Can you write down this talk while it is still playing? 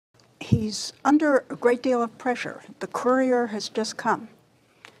he's under a great deal of pressure. The courier has just come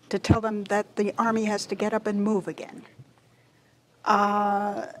to tell them that the army has to get up and move again.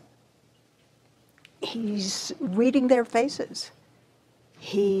 He's reading their faces.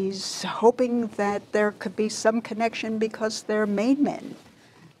 He's hoping that there could be some connection because they're Maine men.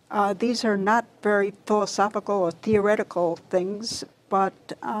 These are not very philosophical or theoretical things, but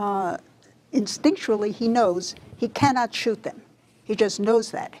instinctually he knows he cannot shoot them. He just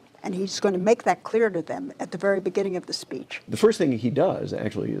knows that, and he's going to make that clear to them at the very beginning of the speech. The first thing he does,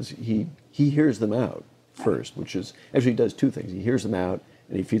 actually, is he hears them out first, which is, actually he does two things. He hears them out,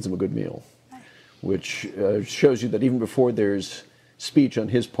 and he feeds them a good meal, which shows you that even before there's speech on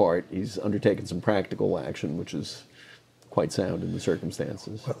his part, he's undertaken some practical action, which is quite sound in the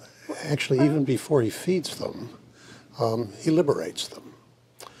circumstances. Well, actually, even before he feeds them, he liberates them.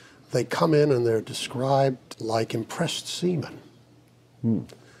 They come in and they're described like impressed seamen.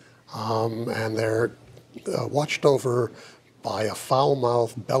 And they're watched over by a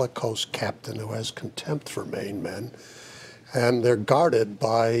foul-mouthed, bellicose captain who has contempt for Maine men. And they're guarded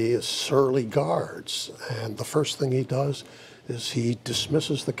by surly guards. And the first thing he does is he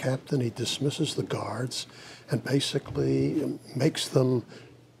dismisses the captain, he dismisses the guards, and basically makes them,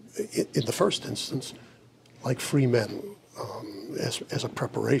 in the first instance, like free men, as a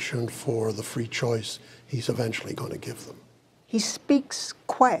preparation for the free choice he's eventually going to give them. He speaks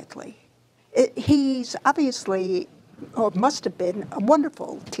quietly. He's obviously, or must have been, a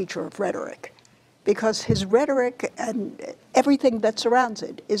wonderful teacher of rhetoric, because his rhetoric and everything that surrounds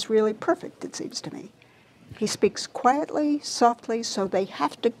it is really perfect, it seems to me. He speaks quietly, softly, so they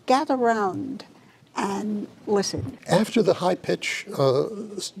have to gather round and listen. After the high-pitched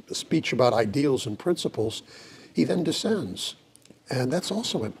speech about ideals and principles, he then descends, and that's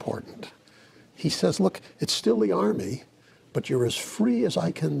also important. He says, look, it's still the Army, but you're as free as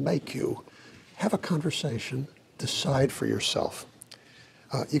I can make you. Have a conversation, decide for yourself.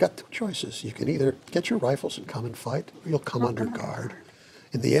 You got two choices. You can either get your rifles and come and fight, or you'll come under guard.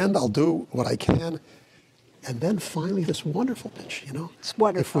 In the end, I'll do what I can. And then finally, this wonderful pitch, you know. It's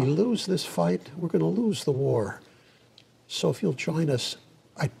wonderful. If we lose this fight, we're going to lose the war. So if you'll join us,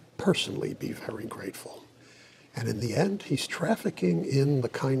 I'd personally be very grateful. And in the end, he's trafficking in the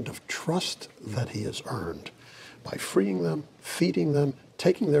kind of trust that he has earned by freeing them, feeding them,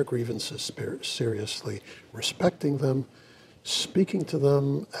 taking their grievances seriously, respecting them, speaking to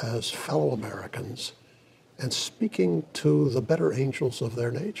them as fellow Americans, and speaking to the better angels of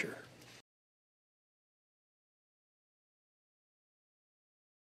their nature.